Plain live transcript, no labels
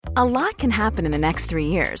A lot can happen in the next 3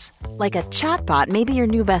 years. Like a chatbot may be your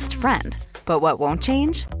new best friend. But what won't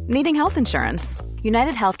change? Needing health insurance.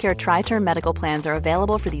 United Healthcare Tri-Term Medical Plans are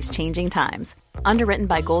available for these changing times. Underwritten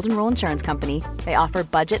by Golden Rule Insurance Company, they offer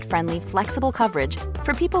budget-friendly, flexible coverage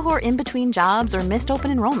for people who are in between jobs or missed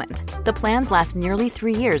open enrollment. The plans last nearly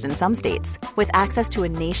 3 years in some states, with access to a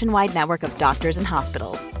nationwide network of doctors and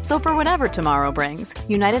hospitals. So for whatever tomorrow brings,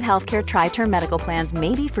 United Healthcare Tri-Term Medical Plans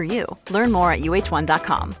may be for you. Learn more at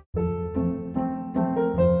uh1.com.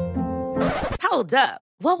 Hold up.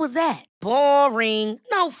 What was that? Boring.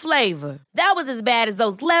 No flavor. That was as bad as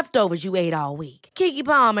those leftovers you ate all week. Keke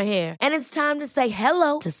Palmer here, and it's time to say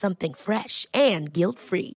hello to something fresh and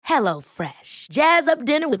guilt-free. Hello Fresh. Jazz up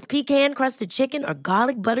dinner with pecan-crusted chicken or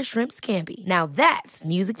garlic butter shrimp scampi. Now that's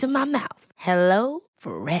music to my mouth. Hello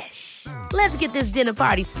Fresh. Let's get this dinner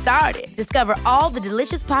party started. Discover all the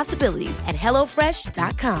delicious possibilities at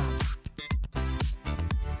hellofresh.com.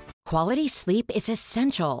 Quality sleep is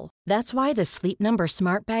essential. That's why the Sleep Number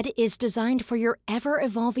Smart Bed is designed for your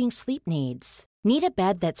ever-evolving sleep needs. Need a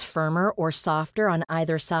bed that's firmer or softer on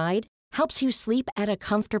either side? Helps you sleep at a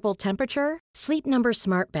comfortable temperature? Sleep Number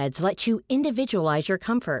Smart Beds let you individualize your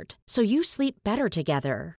comfort, so you sleep better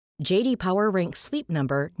together. J.D. Power ranks Sleep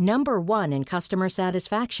Number number 1 in customer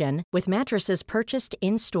satisfaction with mattresses purchased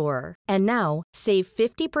in-store. And now, save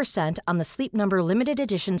 50% on the Sleep Number Limited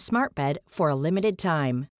Edition Smart Bed for a limited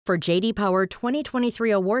time. For J.D. Power 2023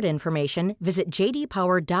 award information, visit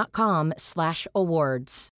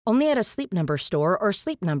jdpower.com/awards. Only at a Sleep Number store or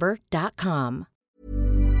sleepnumber.com.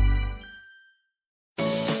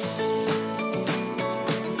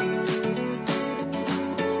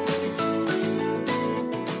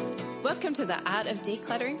 Welcome to the Art of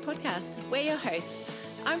Decluttering podcast. We're your hosts.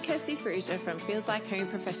 I'm Kirsty Ferrugia from Feels Like Home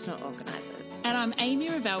Professional Organisers. And I'm Amy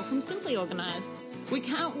Revell from Simply Organised. We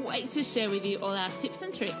can't wait to share with you all our tips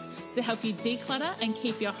and tricks to help you declutter and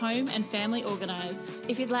keep your home and family organised.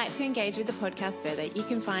 If you'd like to engage with the podcast further, you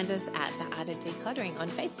can find us at The Art of Decluttering on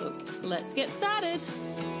Facebook. Let's get started.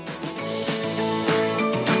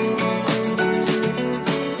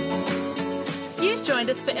 You've joined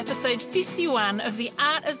us for episode 51 of The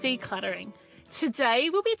Art of Decluttering. Today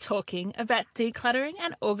we'll be talking about decluttering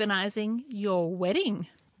and organising your wedding.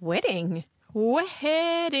 Wedding?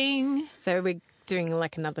 Wedding. So we're doing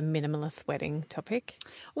like another minimalist wedding topic?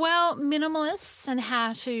 Well, minimalists and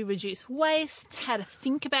how to reduce waste, how to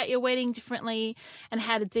think about your wedding differently, and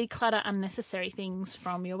how to declutter unnecessary things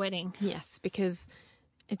from your wedding. Yes, because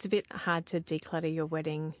it's a bit hard to declutter your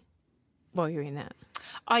wedding while you're in it.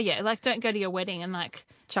 Oh, yeah, like don't go to your wedding and like...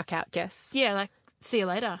 chuck out guests. Yeah, like see you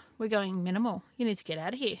later. We're going minimal. You need to get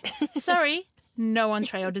out of here. Sorry, no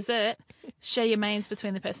entree or dessert. Share your mains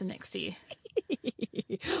between the person next to you.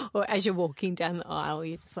 Or as you're walking down the aisle,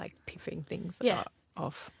 you're just like piffing things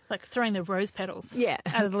off. Like throwing the rose petals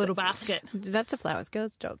out of the little basket. That's a flowers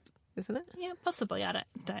girl's job, isn't it? Yeah, possibly. I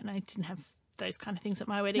don't know. Didn't have those kind of things at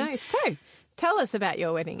my wedding. No, so tell us about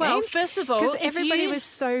your wedding. Well, Ames. first of all, because everybody was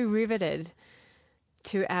so riveted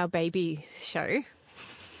to our baby show.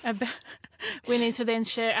 We need to then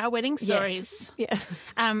share our wedding stories. Yes.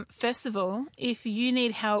 First of all, if you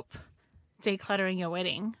need help decluttering your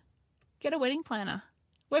wedding, get a wedding planner.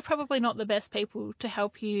 We're probably not the best people to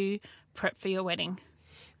help you prep for your wedding.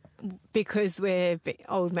 Because we're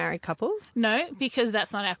old married couple? No, because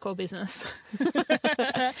that's not our core business.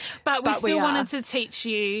 But we still wanted to teach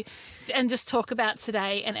you and just talk about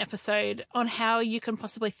today an episode on how you can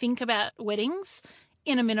possibly think about weddings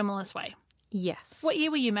in a minimalist way. Yes. What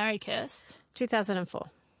year were you married, Kirst? 2004.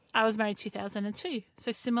 I was married 2002,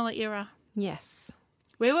 so similar era. Yes.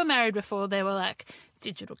 We were married before there were like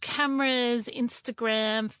digital cameras,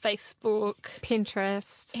 Instagram, Facebook,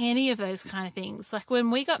 Pinterest, any of those kind of things. Like when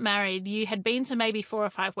we got married, you had been to maybe 4 or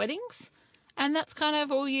 5 weddings, and that's kind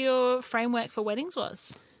of all your framework for weddings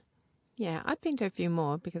was. Yeah, I've been to a few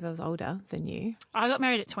more because I was older than you. I got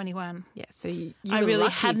married at 21. Yeah, so you I were really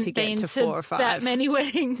lucky hadn't to get been to 4 or 5. that many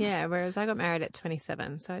weddings. Yeah, whereas I got married at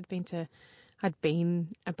 27, so I'd been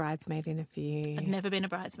a bridesmaid in a few. I'd never been a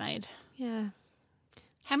bridesmaid. Yeah.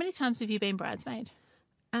 How many times have you been bridesmaid?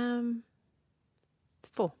 4.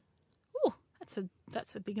 Oh,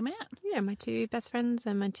 that's a big amount. Yeah, my 2 best friends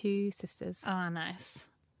and my 2 sisters. Oh, nice.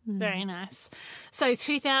 Very nice. So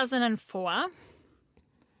 2004,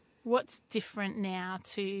 what's different now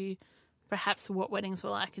to perhaps what weddings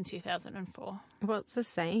were like in 2004? Well, it's the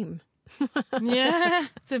same. Yeah,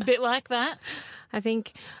 it's a bit like that. I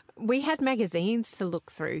think we had magazines to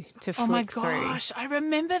look through, to Oh my flick through. gosh, I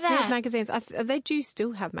remember We had that. magazines. They do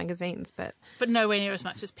still have magazines, but But nowhere near as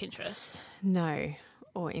much as Pinterest. no,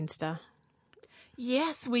 or Insta.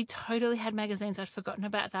 Yes, we totally had magazines. I'd forgotten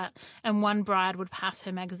about that. And one bride would pass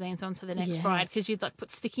her magazines on to the next bride because you'd like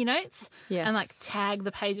put sticky notes and like tag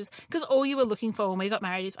the pages. Because all you were looking for when we got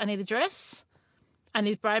married is I need a dress, I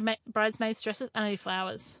need bridesmaids' dresses, and I need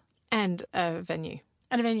flowers. And a venue.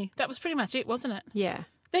 And a venue. That was pretty much it, wasn't it? Yeah.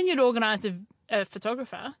 Then you'd organise a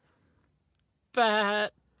photographer,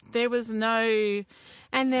 but there was no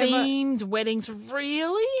themed weddings,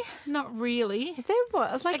 really? Not really. There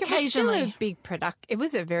was. Like, occasionally. It was still a big it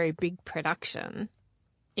was a very big production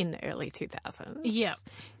in the early 2000s. Yeah.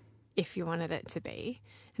 If you wanted it to be.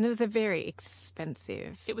 And it was a very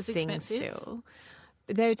expensive thing still.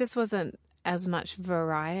 But there just wasn't as much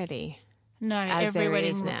variety. No, as every there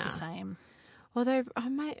wedding is looks now. the same. Although I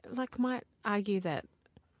might argue that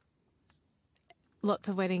lots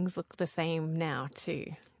of weddings look the same now too.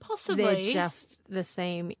 Possibly. They're just the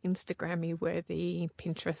same Instagrammy worthy,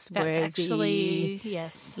 Pinterest worthy. That's actually,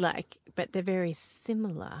 yes. But they're very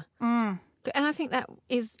similar. Mm. And I think that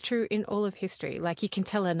is true in all of history. Like, you can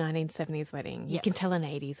tell a 1970s wedding. You can tell an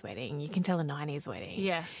 80s wedding. You can tell a 90s wedding.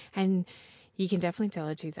 Yeah. And you can definitely tell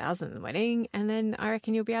a 2000 wedding. And then I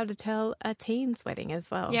reckon you'll be able to tell a teens wedding as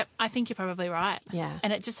well. Yep, I think you're probably right. Yeah.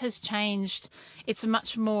 And it just has changed. It's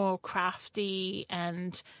much more crafty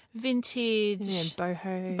and vintage. Yeah,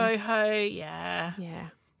 boho. Boho, yeah. Yeah.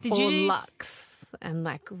 Did you do luxe and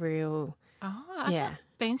like real. Oh, I've not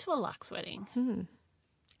been to a luxe wedding.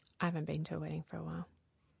 I haven't been to a wedding for a while.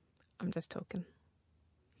 I'm just talking.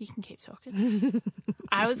 You can keep talking.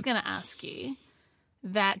 I was going to ask you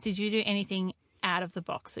that, did you do anything out of the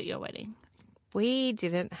box at your wedding? We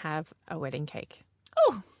didn't have a wedding cake.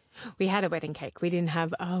 Oh. We had a wedding cake. We didn't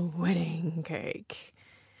have a wedding cake.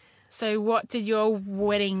 So what did your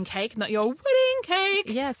wedding cake, not your wedding cake,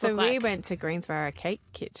 Yeah, so look like? we went to Greensboro Cake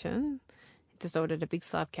Kitchen, just ordered a big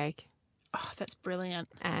slab cake. Oh, that's brilliant.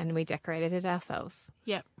 And we decorated it ourselves.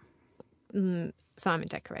 Yep. Simon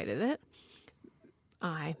decorated it.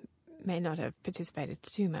 I may not have participated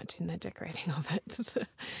too much in the decorating of it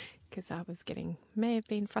because I may have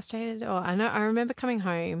been frustrated. Or I remember coming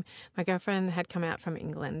home. My girlfriend had come out from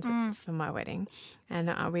England for my wedding, and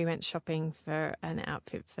we went shopping for an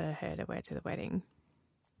outfit for her to wear to the wedding.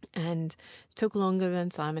 And it took longer than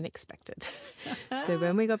Simon expected. So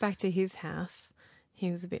when we got back to his house, he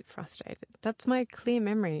was a bit frustrated. That's my clear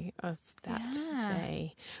memory of that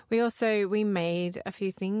day. We made a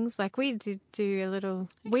few things. Like, we did do a little.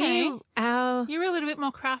 Okay. You were a little bit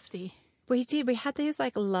more crafty. We did. We had these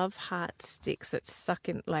like love heart sticks that stuck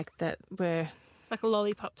in, like, that were like a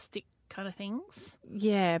lollipop stick kind of things.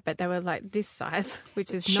 Yeah, but they were like this size,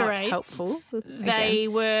 which is Charades. not helpful. They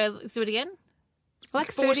were. Do it again.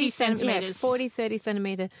 Like 40 centimetres. 30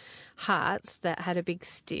 centimetre hearts that had a big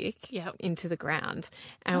stick into the ground.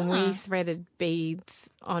 And we threaded beads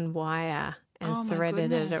on wire and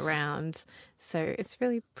threaded it around. So it's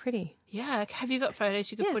really pretty. Yeah. Have you got photos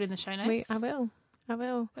you could put in the show notes? I will.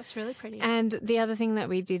 That's really pretty. And the other thing that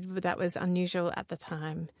we did that was unusual at the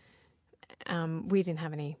time, we didn't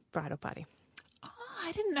have any bridal party.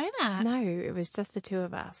 I didn't know that. No, it was just the two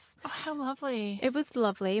of us. Oh, how lovely. It was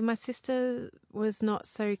lovely. My sister was not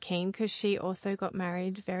so keen because she also got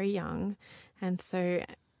married very young, and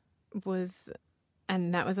that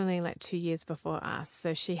was only like 2 years before us.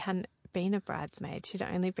 So she hadn't been a bridesmaid. She'd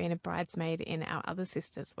only been a bridesmaid in our other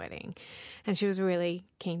sister's wedding, and she was really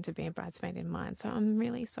keen to be a bridesmaid in mine. So I'm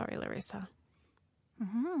really sorry, Larissa.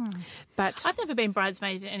 Mm-hmm. But I've never been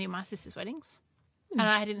bridesmaid in any of my sister's weddings. And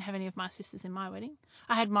I didn't have any of my sisters in my wedding.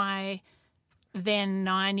 I had my then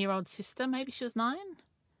 9-year-old sister, maybe she was 9,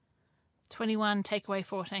 21, take away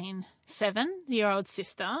 14, 7-year-old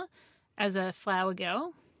sister as a flower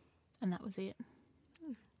girl, and that was it.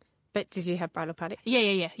 But did you have bridal party?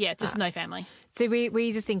 Yeah. Just no family. So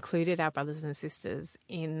we just included our brothers and sisters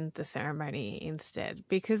in the ceremony instead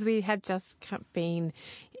because we had just been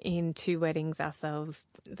in 2 weddings ourselves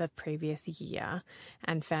the previous year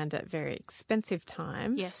and found it very expensive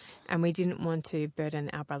time. Yes. And we didn't want to burden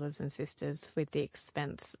our brothers and sisters with the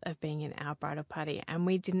expense of being in our bridal party, and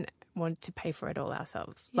we didn't want to pay for it all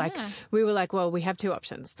ourselves. Yeah. Like, we were like, well, we have 2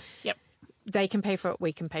 options. Yep. They can pay for it,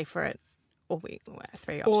 we can pay for it. Or 3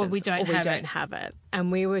 options. Or we don't have it.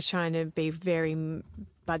 And we were trying to be very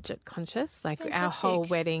budget conscious. Like, Fantastic. our whole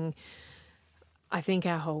wedding,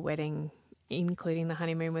 including the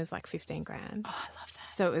honeymoon, was like $15,000. Oh, I love that.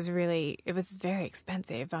 So it was very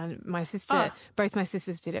expensive. My sister, both my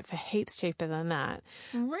sisters did it for heaps cheaper than that.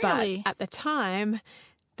 Really? But at the time,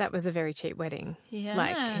 that was a very cheap wedding. Yeah.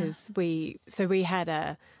 Like, because we had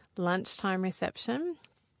a lunchtime reception.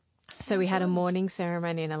 So we had a morning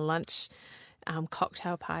ceremony and a lunch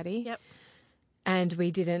cocktail party. Yep. And we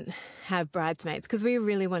didn't have bridesmaids because we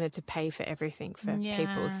really wanted to pay for everything for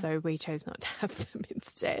people. So we chose not to have them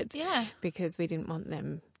instead. Yeah. Because we didn't want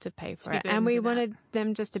them to pay for it. And we wanted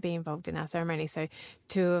them just to be involved in our ceremony. So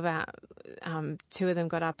two of them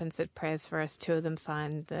got up and said prayers for us. Two of them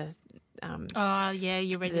signed the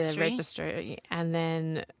your registry. The registry. And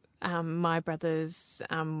then my brothers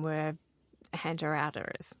were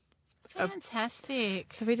hand-outers.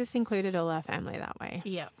 Fantastic. So we just included all our family that way.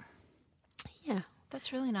 Yeah. Yeah.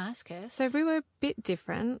 That's really nice, Kirst. So we were a bit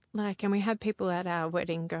different, and we had people at our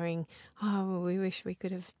wedding going, oh, well, we wish we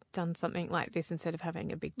could have done something like this instead of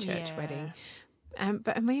having a big church wedding.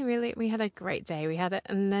 But we had a great day. We had it,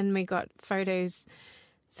 and then we got photos.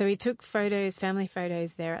 So we took family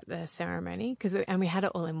photos there at the ceremony, and we had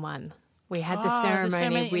it all in one. We had the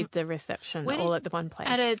ceremony with the reception all at the one place.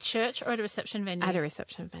 At a church or at a reception venue? At a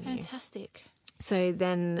reception venue. Fantastic. So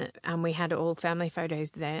then we had all family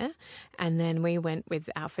photos there, and then we went with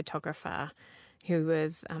our photographer, who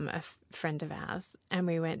was a friend of ours, and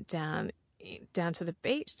we went down to the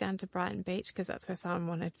beach, down to Brighton Beach, because that's where someone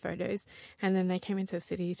wanted photos. And then they came into the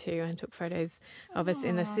city too and took photos of us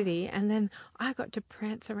in the city. And then I got to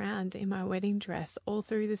prance around in my wedding dress all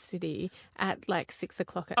through the city at 6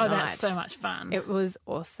 o'clock at night. Oh, that's so much fun. It was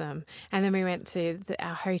awesome. And then we went to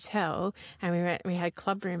our hotel, and we had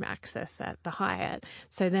club room access at the Hyatt.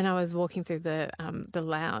 So then I was walking through the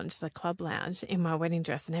lounge, the club lounge, in my wedding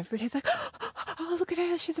dress, and everybody's like, oh, look at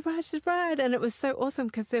her, she's a bride. And it was so awesome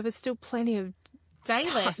because there was still plenty of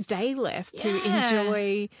day left to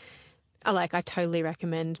enjoy. I totally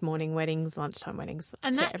recommend morning weddings, lunchtime weddings.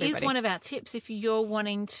 And that everybody. is one of our tips. If you're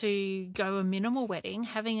wanting to go a minimal wedding,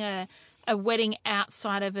 having a wedding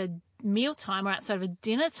outside of a mealtime or outside of a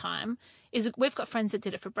dinner time we've got friends that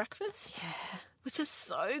did it for breakfast. Yeah. Which is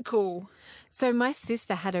so cool. So my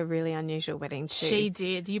sister had a really unusual wedding too. She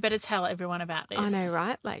did. You better tell everyone about this. I know,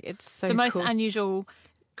 right? It's so the most cool. unusual,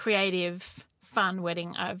 creative, fun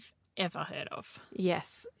wedding I've ever heard of.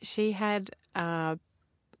 Yes. She had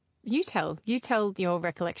you tell your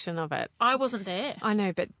recollection of it. I wasn't there. I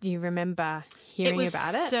know, but you remember hearing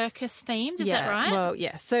about it? It was circus themed, is that right? Well,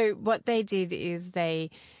 yeah. So what they did is they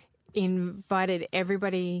invited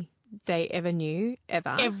everybody they ever knew,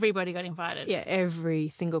 ever. Everybody got invited. Yeah, every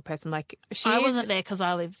single person. I wasn't there because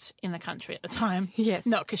I lived in the country at the time. Yes.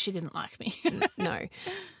 Not because she didn't like me. No.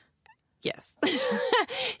 Yes.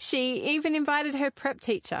 She even invited her prep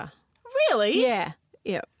teacher. Really? Yeah.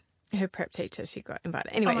 Yeah. Her prep teacher, she got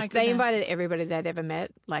invited. Anyway, they invited everybody they'd ever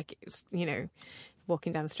met,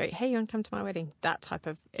 walking down the street, hey, you want to come to my wedding? That type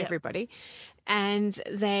of everybody. And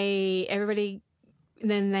then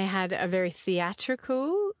they had a very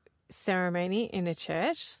theatrical ceremony in a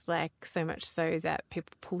church, so much so that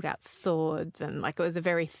people pulled out swords and it was a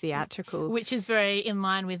very theatrical. Which is very in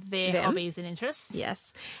line with their hobbies and interests.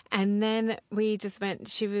 Yes. And then we just went,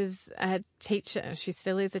 she was a teacher, she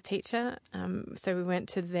still is a teacher, so we went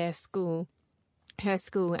to her school,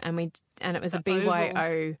 and it was a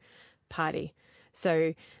BYO party.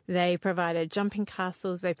 So they provided jumping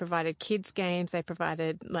castles, they provided kids' games, they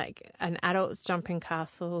provided an adult's jumping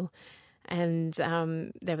castle, and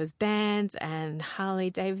there was bands and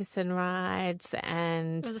Harley Davidson rides,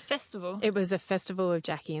 and it was a festival. It was a festival of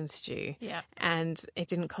Jackie and Stu. Yeah. And it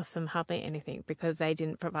didn't cost them hardly anything because they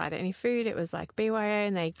didn't provide any food. It was BYO,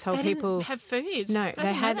 and they told people didn't have food. No,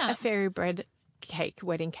 they had a fairy bread cake,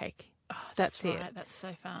 wedding cake. Oh, that's it. Right. That's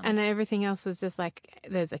so fun. And everything else was just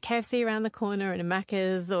there's a KFC around the corner and a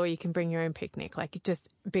Macca's, or you can bring your own picnic. Just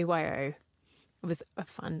BYO. It was a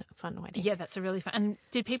fun wedding. Yeah, that's a really fun. And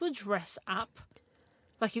did people dress up?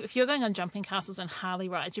 If you're going on jumping castles and Harley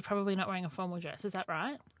rides, you're probably not wearing a formal dress. Is that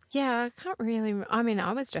right? Yeah, I can't really. I mean,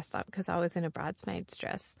 I was dressed up because I was in a bridesmaid's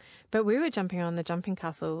dress, but we were jumping on the jumping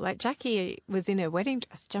castle. Jackie was in her wedding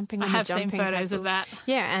dress jumping on the jumping castle. I have seen photos of that.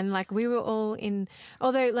 Yeah, and we were all in.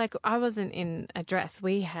 Although I wasn't in a dress.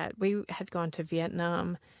 We had gone to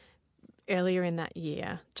Vietnam earlier in that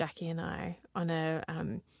year, Jackie and I, on a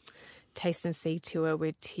Taste and See tour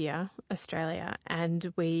with Tia Australia,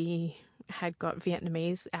 and we had got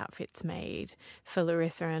Vietnamese outfits made for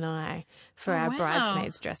Larissa and I for our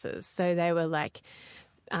bridesmaids' dresses. So they were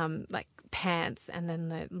pants and then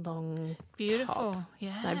the long beautiful top,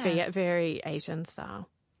 yeah, very Asian style.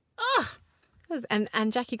 Oh,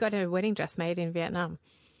 and Jackie got her wedding dress made in Vietnam.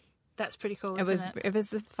 That's pretty cool. It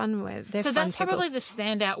was a fun wedding. So that's probably the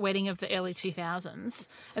standout wedding of the early 2000s.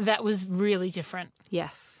 That was really different.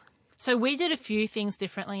 Yes. So we did a few things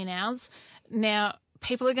differently in ours. Now,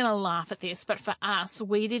 people are going to laugh at this, but for us,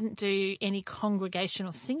 we didn't do any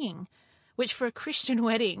congregational singing, which for a Christian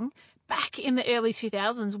wedding, back in the early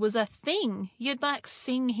 2000s was a thing. You'd like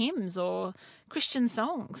sing hymns or Christian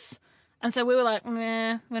songs. And so we were like,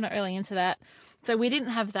 we're not really into that. So we didn't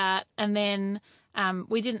have that. And then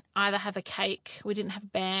we didn't either have a cake, we didn't have a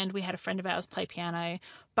band, we had a friend of ours play piano.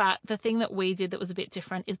 But the thing that we did that was a bit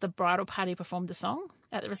different is the bridal party performed the song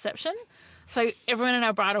at the reception. So everyone in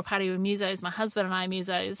our bridal party were musos, my husband and I are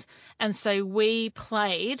musos. And so we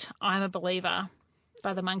played I'm a Believer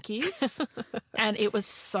by the Monkees. And it was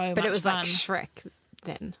so much fun. But it was like Shrek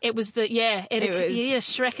then. It was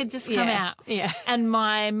Shrek had just come out. Yeah. And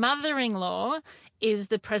my mother-in-law is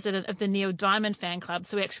the president of the Neil Diamond fan club.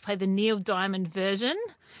 So we actually played the Neil Diamond version.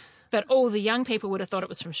 But all the young people would have thought it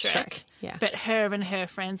was from Shrek. Yeah. But her and her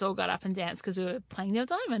friends all got up and danced because we were playing Neil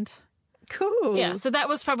Diamond. Cool. Yeah, so that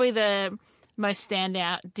was probably the most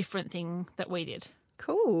standout different thing that we did.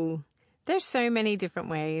 Cool. There's so many different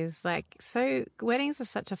ways. So weddings are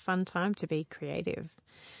such a fun time to be creative.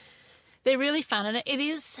 They're really fun, and it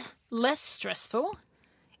is less stressful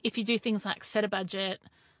if you do things like set a budget,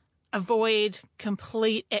 avoid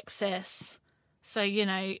complete excess. So,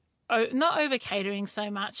 not over catering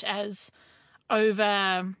so much as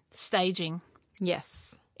over staging.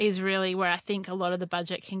 Yes. Is really where I think a lot of the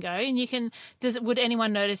budget can go. And would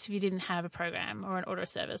anyone notice if you didn't have a program or an order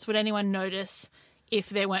service? Would anyone notice if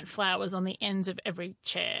there weren't flowers on the ends of every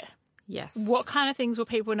chair? Yes. What kind of things will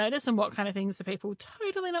people notice and what kind of things do people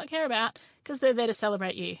totally not care about because they're there to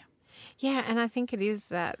celebrate you? Yeah, and I think it is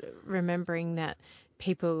that remembering that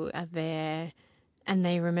people are there and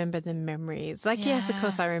they remember the memories. Yes, of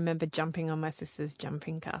course, I remember jumping on my sister's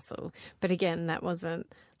jumping castle. But again, that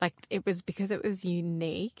wasn't it was because it was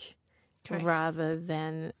unique. Correct. Rather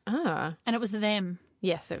than, And it was them.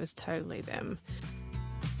 Yes, it was totally them.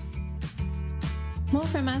 More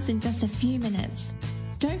from us in just a few minutes.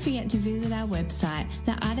 Don't forget to visit our website,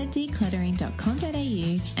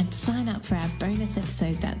 theartofdecluttering.com.au, and sign up for our bonus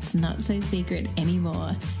episode that's not so secret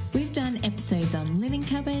anymore. We've done episodes on linen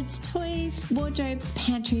cupboards, toys, wardrobes,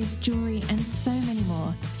 pantries, jewellery, and so many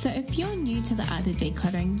more. So if you're new to the art of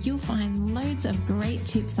decluttering, you'll find loads of great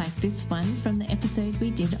tips like this one from the episode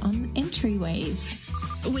we did on entryways.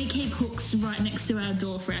 We keep hooks right next to our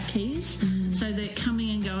door for our keys, so that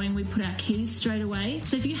coming and going, we put our keys straight away.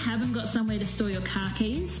 So if you haven't got somewhere to store your car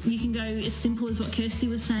keys, you can go as simple as what Kirsty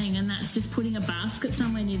was saying, and that's just putting a basket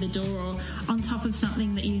somewhere near the door or on top of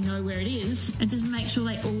something that you know where it is, and just make sure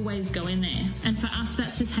they always go in there. And for us,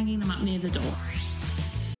 that's just hanging them up near the door.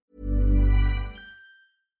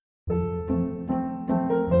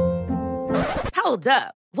 Hold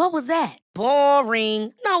up. What was that?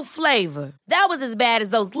 Boring. No flavor. That was as bad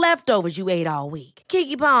as those leftovers you ate all week.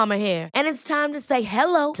 Keke Palmer here, and it's time to say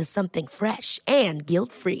hello to something fresh and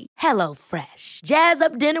guilt-free. HelloFresh. Jazz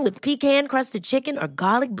up dinner with pecan-crusted chicken or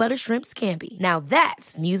garlic butter shrimp scampi. Now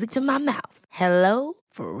that's music to my mouth.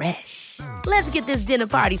 HelloFresh. Let's get this dinner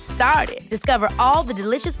party started. Discover all the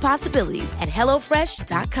delicious possibilities at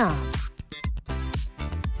HelloFresh.com.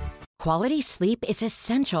 Quality sleep is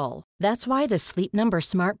essential. That's why the Sleep Number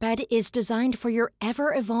Smart Bed is designed for your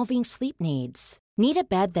ever-evolving sleep needs. Need a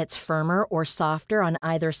bed that's firmer or softer on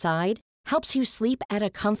either side? Helps you sleep at a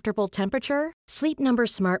comfortable temperature? Sleep Number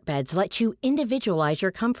Smart Beds let you individualize your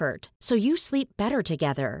comfort, so you sleep better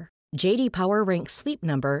together. J.D. Power ranks Sleep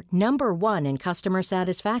Number number 1 in customer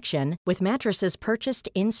satisfaction with mattresses purchased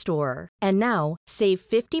in-store. And now, save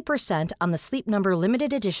 50% on the Sleep Number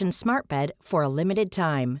Limited Edition Smart Bed for a limited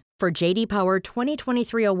time. For J.D. Power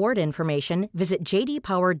 2023 award information, visit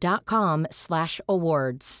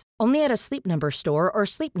jdpower.com/awards. Only at a Sleep Number store or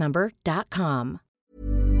sleepnumber.com.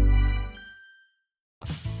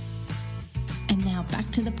 And now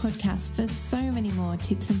back to the podcast for so many more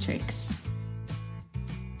tips and tricks.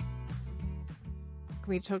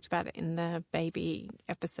 We talked about it in the baby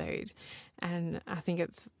episode, and I think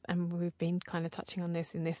and we've been kind of touching on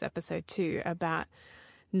this in this episode too, about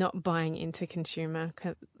not buying into consumer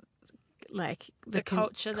the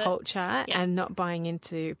culture and not buying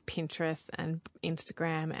into Pinterest and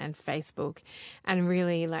Instagram and Facebook, and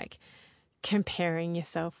really comparing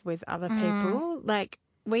yourself with other people.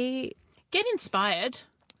 We get inspired.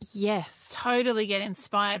 Yes. Totally get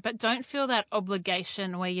inspired, but don't feel that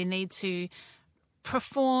obligation where you need to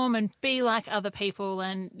perform and be like other people,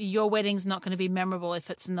 and your wedding's not going to be memorable if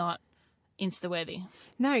it's not Insta-worthy.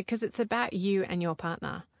 No, because it's about you and your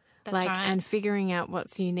partner. That's right. And figuring out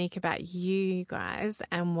what's unique about you guys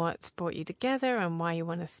and what's brought you together and why you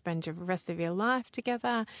want to spend the rest of your life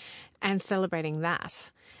together, and celebrating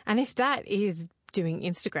that. And if that is doing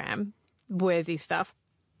Instagram worthy stuff,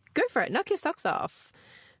 go for it. Knock your socks off.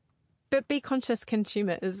 But be conscious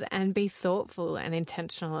consumers and be thoughtful and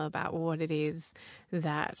intentional about what it is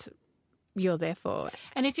that you're there for.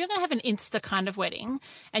 And if you're going to have an Insta kind of wedding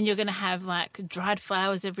and you're going to have like dried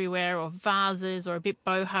flowers everywhere or vases or a bit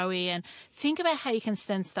boho-y, and think about how you can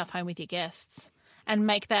send stuff home with your guests and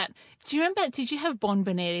make that. Do you remember, did you have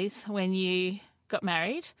bonbonnières when you got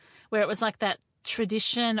married, where it was like that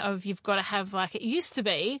tradition of you've got to have, like, it used to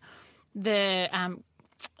be the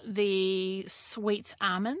sweet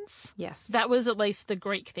almonds? Yes. That was at least the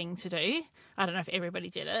Greek thing to do. I don't know if everybody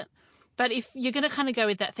did it. But if you're going to kind of go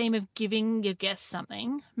with that theme of giving your guests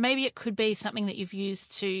something, maybe it could be something that you've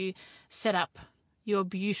used to set up your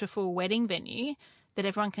beautiful wedding venue that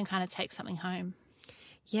everyone can kind of take something home.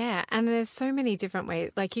 Yeah, and there's so many different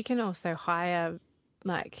ways. Like, you can also hire,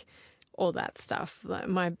 like, all that stuff. Like,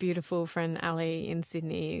 my beautiful friend Ali in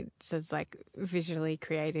Sydney says, like, visually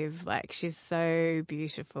creative. Like, she's so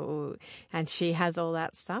beautiful and she has all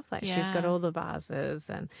that stuff. Like, she's got all the vases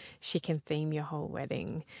and she can theme your whole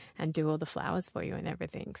wedding and do all the flowers for you and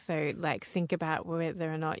everything. So, like, think about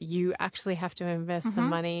whether or not you actually have to invest some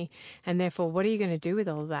money, and therefore what are you going to do with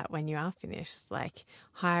all of that when you are finished? Like,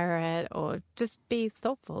 hire it, or just be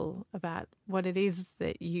thoughtful about what it is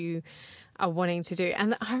that you are wanting to do.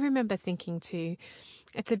 And I remember thinking too,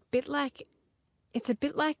 it's a bit like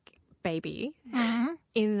baby,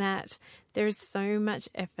 in that there's so much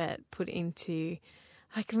effort put into,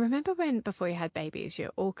 like, remember when before you had babies,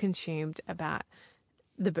 you're all consumed about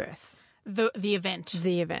the birth. The event.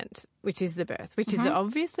 The event, which is the birth, which is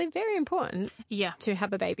obviously very important to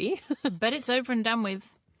have a baby. But it's over and done with.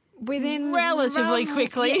 Within relatively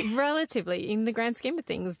quickly. Yeah, relatively, in the grand scheme of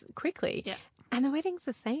things, quickly. Yeah. And the wedding's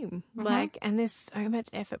the same. Like, and there's so much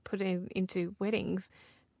effort put into weddings,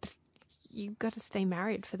 but you've got to stay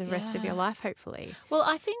married for the rest of your life, hopefully. Well,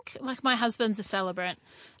 I think, like, my husband's a celebrant,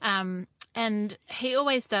 and he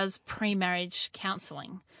always does pre-marriage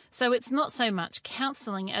counselling. So it's not so much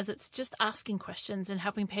counselling as it's just asking questions and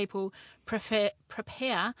helping people prepare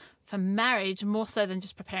for marriage more so than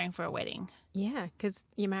just preparing for a wedding. Yeah, because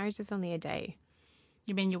your marriage is only a day.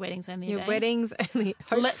 You mean your wedding's only a day? Your wedding's only,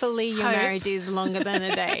 hopefully your marriage is longer than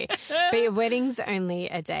a day. But your wedding's only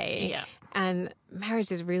a day. Yeah. And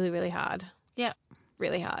marriage is really, really hard. Yeah.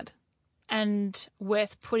 Really hard. And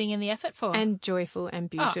worth putting in the effort for. And joyful and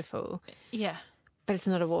beautiful. Yeah. But it's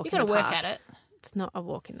not a walk in the park. You've got to park. work at it. It's not a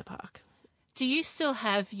walk in the park. Do you still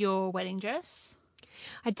have your wedding dress?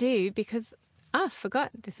 I do, because I forgot.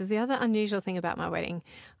 This is the other unusual thing about my wedding.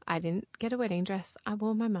 I didn't get a wedding dress. I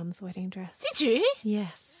wore my mum's wedding dress. Did you?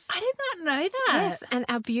 Yes. I did not know that. Yes, and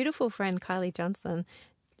our beautiful friend Kylie Johnson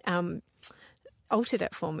altered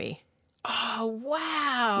it for me. Oh,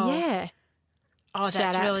 wow. Yeah. Oh, that's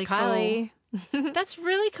Shout out really to Kylie. Cool. That's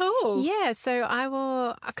really cool. Yeah, so I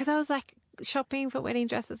wore, because I was like shopping for wedding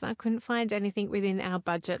dresses and I couldn't find anything within our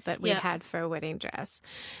budget that we had for a wedding dress.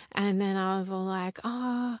 And then I was all like,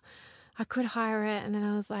 oh, I could hire it. And then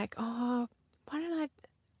I was like, oh, why don't I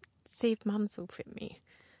see if Mum's will fit me?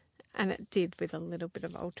 And it did, with a little bit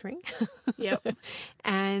of altering. Yep.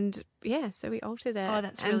 And yeah, so we altered it. Oh,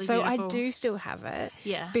 that's really beautiful. beautiful. I do still have it.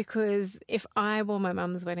 Yeah. Because if I wore my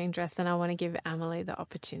mum's wedding dress, then I want to give Emily the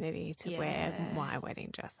opportunity to wear my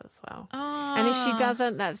wedding dress as well. Oh. And if she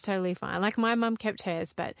doesn't, that's totally fine. Like, my mum kept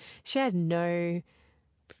hers, but she had no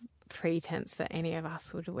pretense that any of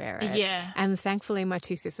us would wear it. Yeah. And thankfully my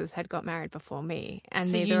two sisters had got married before me, and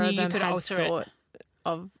So neither of them could had alter thought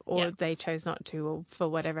of, or they chose not to, or for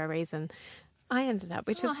whatever reason. I ended up,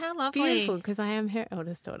 which is how lovely. beautiful, because I am her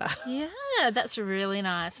eldest daughter. Yeah, that's really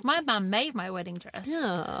nice. My mum made my wedding dress.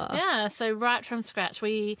 Aww. Yeah, so right from scratch,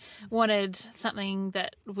 we wanted something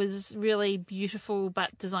that was really beautiful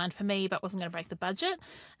but designed for me but wasn't going to break the budget.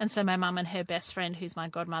 And so my mum and her best friend, who's my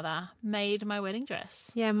godmother, made my wedding dress.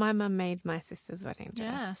 Yeah, my mum made my sister's wedding dress.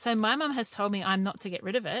 Yeah, so my mum has told me I'm not to get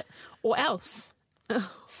rid of it, or else.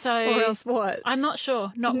 So or else what? I'm not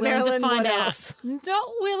sure. Not willing Marilyn, to find what out. else? Not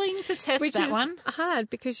willing to test Which that is one. hard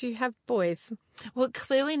because you have boys. Well,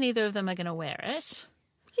 clearly neither of them are going to wear it.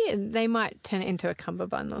 Yeah, they might turn it into a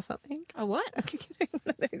cummerbund or something. A what?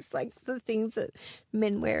 It's like the things that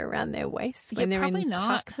men wear around their waist when they're in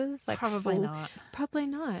tuxes. Like Probably not. Probably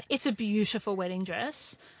not. It's a beautiful wedding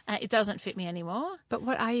dress. It doesn't fit me anymore. But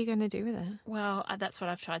what are you going to do with it? Well, that's what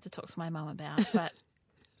I've tried to talk to my mum about, but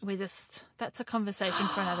that's a conversation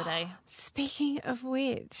for another day. Speaking of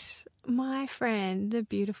which, my friend, the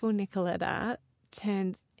beautiful Nicoletta,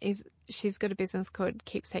 she's got a business called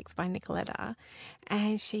Keepsakes by Nicoletta,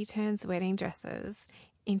 and she turns wedding dresses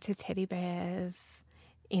into teddy bears,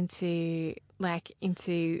 into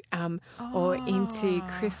or into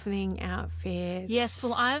christening outfits. Yes,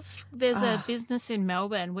 well, there's a business in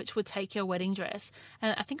Melbourne which would take your wedding dress,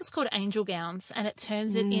 and I think it's called Angel Gowns, and it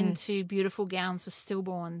turns it into beautiful gowns for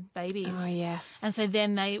stillborn babies. Oh, yes. And so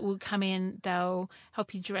then they will come in, they'll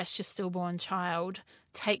help you dress your stillborn child,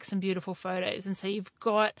 take some beautiful photos, and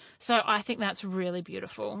so I think that's really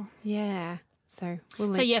beautiful. Yeah. So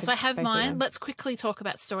yes, I have mine. Let's quickly talk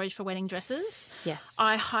about storage for wedding dresses. Yes.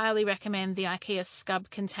 I highly recommend the IKEA Scub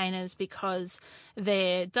containers because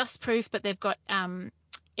they're dustproof, but they've got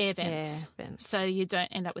air vents. So you don't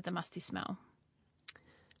end up with a musty smell.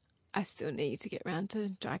 I still need to get around to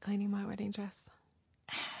dry cleaning my wedding dress.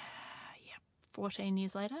 14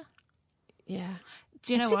 years later. Yeah.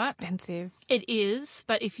 Do you know what? It's expensive. It is,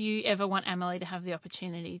 but if you ever want Emily to have the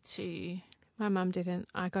opportunity to... My mum didn't.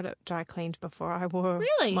 I got it dry cleaned before I wore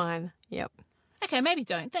mine. Yep. Okay, maybe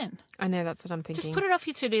don't then. I know, that's what I'm thinking. Just put it off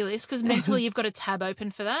your to-do list because mentally you've got a tab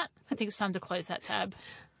open for that. I think it's time to close that tab.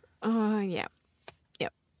 Oh, yeah.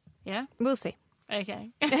 Yep. Yeah? We'll see.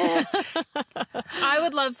 Okay. I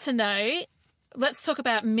would love to know, let's talk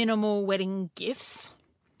about minimal wedding gifts.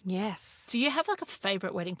 Yes. Do you have like a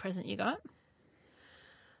favourite wedding present you got?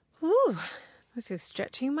 Ooh. This is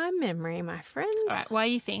stretching my memory, my friend. All right, what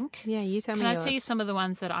do you think? Yeah, you tell me Can I yours. tell you some of the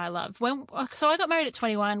ones that I love? So I got married at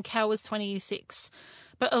 21, Cal was 26,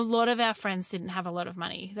 but a lot of our friends didn't have a lot of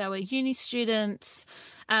money. They were uni students,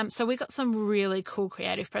 so we got some really cool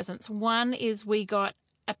creative presents. One is we got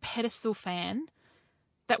a pedestal fan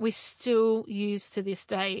that we still use to this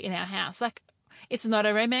day in our house. Like, it's not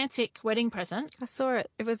a romantic wedding present. I saw it.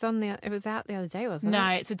 It was out the other day, wasn't it? No,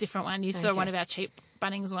 it's a different one. You saw one of our cheap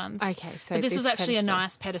Bunnings ones. Okay, so but this was actually pedestal. a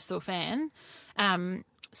nice pedestal fan.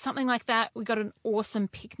 Something like that. We got an awesome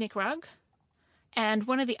picnic rug. And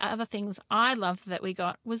one of the other things I loved that we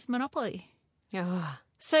got was Monopoly. Oh.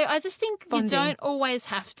 So I just think Bonding. you don't always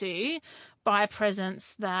have to buy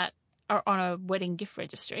presents that are on a wedding gift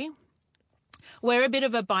registry. We're a bit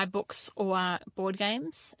of a buy books or board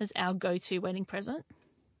games as our go-to wedding present.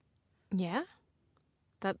 Yeah.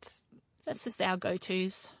 That's just our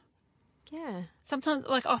go-tos. Yeah. Sometimes,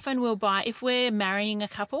 often we'll buy, if we're marrying a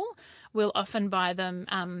couple, we'll often buy them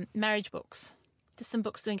marriage books. Just some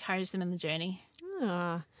books to encourage them in the journey. Oh,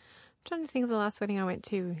 I'm trying to think of the last wedding I went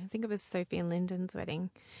to. I think it was Sophie and Lyndon's wedding.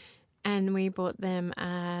 And we bought them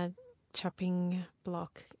a chopping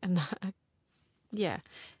block and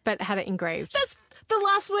but had it engraved. That's the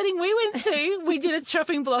last wedding we went to. We did a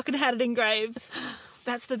chopping block and had it engraved.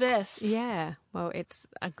 That's the best. Yeah. Well, it's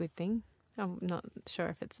a good thing. I'm not sure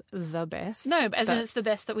if it's the best. No, but in it's the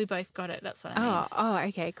best that we both got it. That's what I mean. Oh,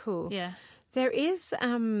 okay, cool. Yeah. There is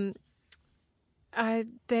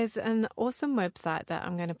there's an awesome website that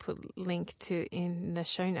I'm going to put link to in the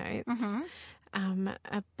show notes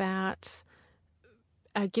about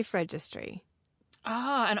a gift registry.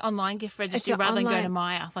 Oh, an online gift registry rather than go to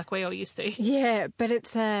Maya like we all used to. Yeah, but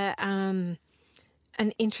it's an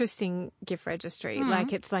interesting gift registry.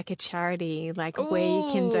 Like it's like a charity, like where you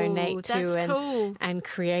can donate to and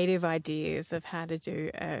creative ideas of how to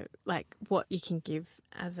do like what you can give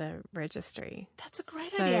as a registry. That's a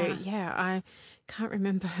great idea. So yeah, I can't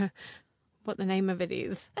remember what the name of it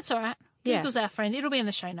is. That's all right. Google's our friend. It'll be in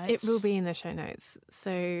the show notes. It will be in the show notes.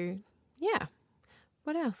 So yeah.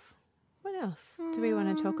 What else? What else do we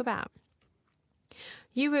want to talk about?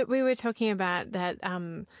 We were talking about that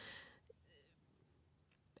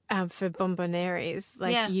for bonbonnieres,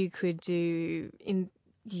 you could do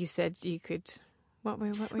you said you could what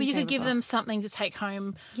you could give them something to take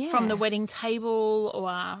home from the wedding table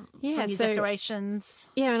or from your decorations.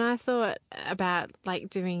 Yeah, and I thought about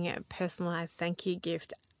doing a personalised thank you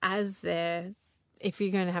gift if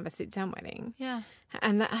you're going to have a sit-down wedding. Yeah.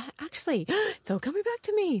 And actually, it's all coming back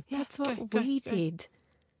to me. Yeah, that's what we did.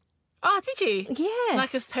 Oh, did you? Yes.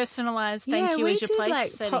 Like a personalised thank you as your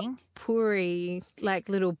place setting? Potpourri,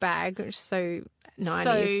 little bag, which is so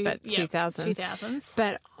 90s, but 2000s. 2000s.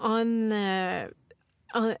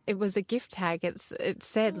 But it was a gift tag. It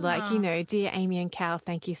said, Dear Amy and Cal,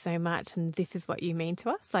 thank you so much, and this is what you mean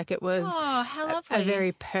to us. It was how lovely. A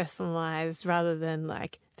very personalised, rather than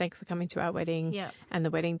thanks for coming to our wedding and the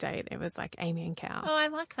wedding date. It was Amy and Cal. Oh, I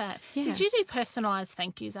like that. Yeah. Did you do personalised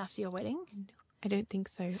thank yous after your wedding? I don't think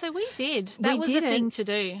so. So we did. That was the thing to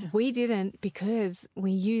do. We didn't because we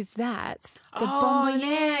used the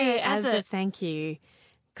bonbonniere as a thank you.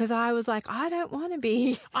 Because I was I don't want to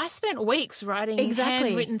be. I spent weeks writing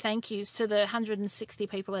handwritten thank yous to the 160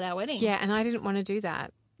 people at our wedding. Yeah, and I didn't want to do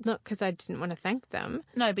that. not because I didn't want to thank them.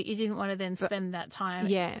 No, but you didn't want to then spend that time.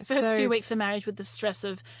 Yeah. First few weeks of marriage with the stress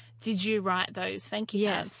of, did you write those thank you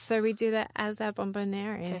cards? Yes. So we did it as our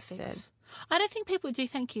bomboniere instead. I don't think people do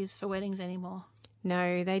thank yous for weddings anymore.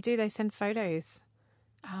 No, they do. They send photos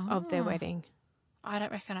of their wedding. I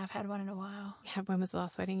don't reckon I've had one in a while. Yeah, when was the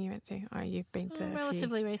last wedding you went to? Oh, you've been to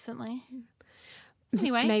relatively recently.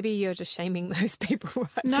 Anyway. Maybe you're just shaming those people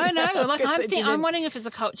right No. now, Like I'm wondering if it's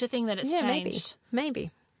a culture thing that it's changed.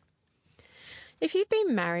 Maybe. If you've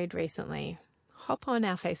been married recently, hop on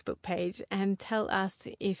our Facebook page and tell us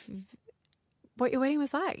what your wedding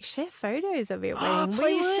was like. Share photos of your wedding.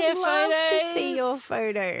 Please share photos. To see your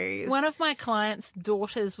photos. One of my clients'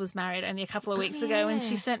 daughters was married only a couple of weeks ago, and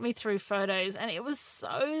she sent me through photos, and it was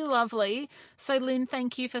so lovely. So, Lynn,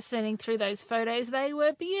 thank you for sending through those photos. They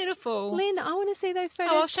were beautiful. Lynn, I want to see those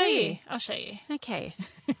photos I'll show you. Okay.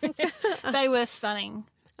 They were stunning.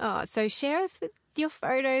 Oh, so share us with your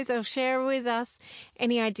photos, or share with us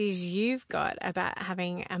any ideas you've got about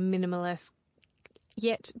having a minimalist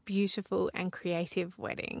yet beautiful and creative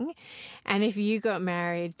wedding. And if you got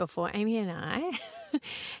married before Amy and I,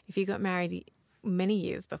 if you got married many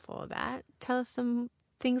years before that, tell us some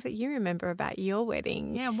things that you remember about your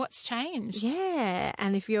wedding. Yeah, what's changed? Yeah,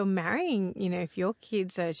 and if you're marrying, if your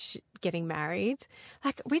kids are getting married,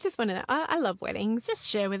 like, we just want to know. I love weddings. Just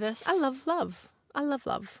share with us. I love love. I love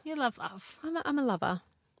love. You love love. I'm a lover.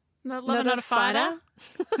 Not a fighter.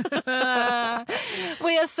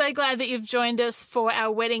 We are so glad that you've joined us for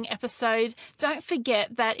our wedding episode. Don't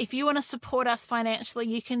forget that if you want to support us financially,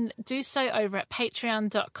 you can do so over at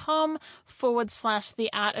patreon.com/The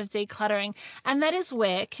Art of Decluttering. And that is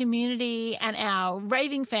where community and our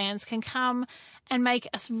raving fans can come and make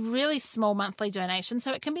a really small monthly donation.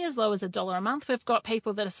 So it can be as low as $1 a month. We've got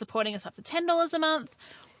people that are supporting us up to $10 a month.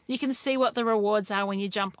 You can see what the rewards are when you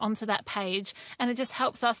jump onto that page, and it just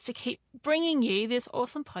helps us to keep bringing you this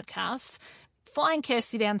awesome podcast, flying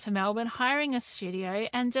Kirsty down to Melbourne, hiring a studio,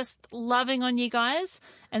 and just loving on you guys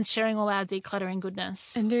and sharing all our decluttering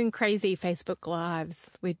goodness. And doing crazy Facebook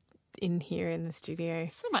Lives in here in the studio.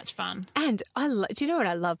 So much fun. And do you know what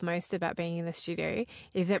I love most about being in the studio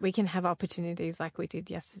is that we can have opportunities like we did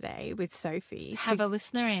yesterday with Sophie. To have a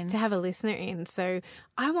listener in. So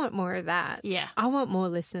I want more of that. Yeah. I want more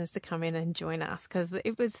listeners to come in and join us because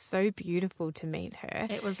it was so beautiful to meet her.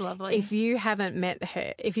 It was lovely. If you haven't met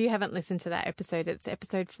her, if you haven't listened to that episode, it's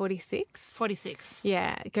episode 46. 46.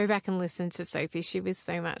 Yeah. Go back and listen to Sophie. She was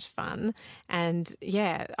so much fun. And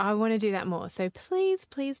yeah, I want to do that more. So please,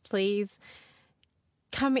 please, please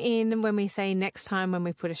come in when we say next time when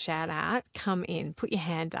we put a shout out, come in, put your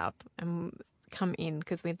hand up and come in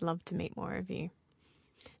because we'd love to meet more of you.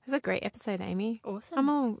 It was a great episode, Amy. Awesome. I'm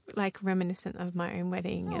all like reminiscent of my own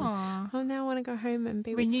wedding and now I want to go home and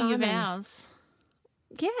be with Simon. Renew your vows.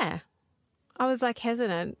 Yeah. I was like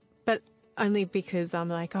hesitant, but only because I'm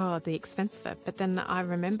like, the expense of it. But then I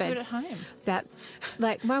remembered just do it at home. That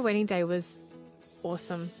like my wedding day was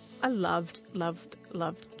awesome. I loved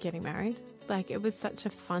getting married. Like, it was such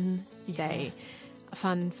a fun day.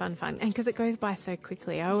 Fun. And because it goes by so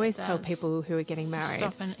quickly. I always tell people who are getting married,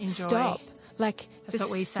 stop and enjoy. Stop. Like, that's just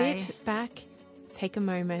what we say. Sit back, take a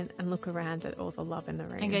moment and look around at all the love in the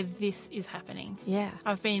room. And go, this is happening. Yeah.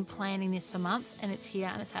 I've been planning this for months and it's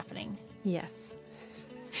here and it's happening. Yes.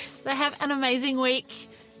 So have an amazing week.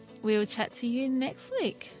 We will chat to you next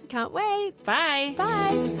week. Can't wait. Bye.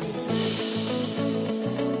 Bye.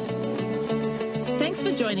 Thanks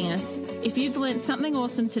for joining us. If you've learnt something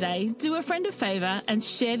awesome today, do a friend a favour and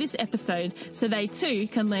share this episode so they too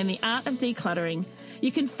can learn the art of decluttering.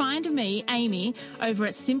 You can find me, Amy, over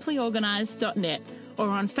at simplyorganised.net or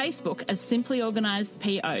on Facebook as Simply Organised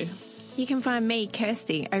PO. You can find me,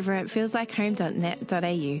 Kirsty, over at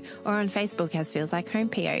feelslikehome.net.au or on Facebook as Feels Like Home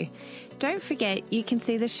PO. Don't forget, you can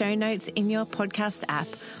see the show notes in your podcast app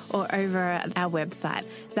or over at our website,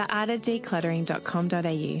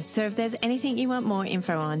 theartofdecluttering.com.au. So if there's anything you want more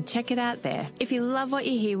info on, check it out there. If you love what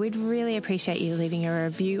you hear, we'd really appreciate you leaving a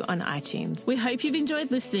review on iTunes. We hope you've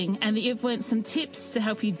enjoyed listening and that you've learnt some tips to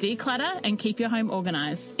help you declutter and keep your home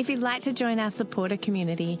organised. If you'd like to join our supporter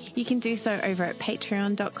community, you can do so over at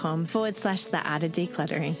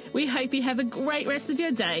patreon.com/theartofdecluttering. We hope you have a great rest of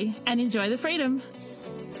your day and enjoy the freedom.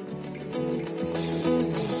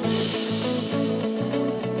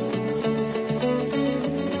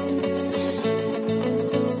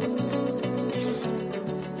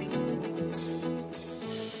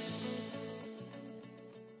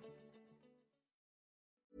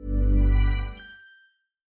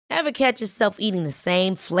 Ever catch yourself eating the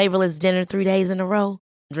same flavorless dinner 3 days in a row?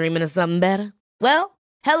 Dreaming of something better? Well,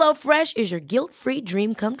 HelloFresh is your guilt-free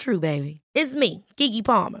dream come true, baby. It's me, Keke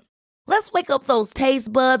Palmer. Let's wake up those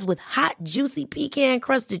taste buds with hot, juicy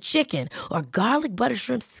pecan-crusted chicken or garlic butter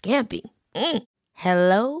shrimp scampi.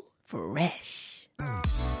 Hello Fresh.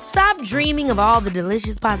 Stop dreaming of all the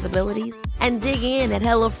delicious possibilities and dig in at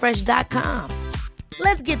HelloFresh.com.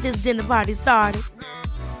 Let's get this dinner party started.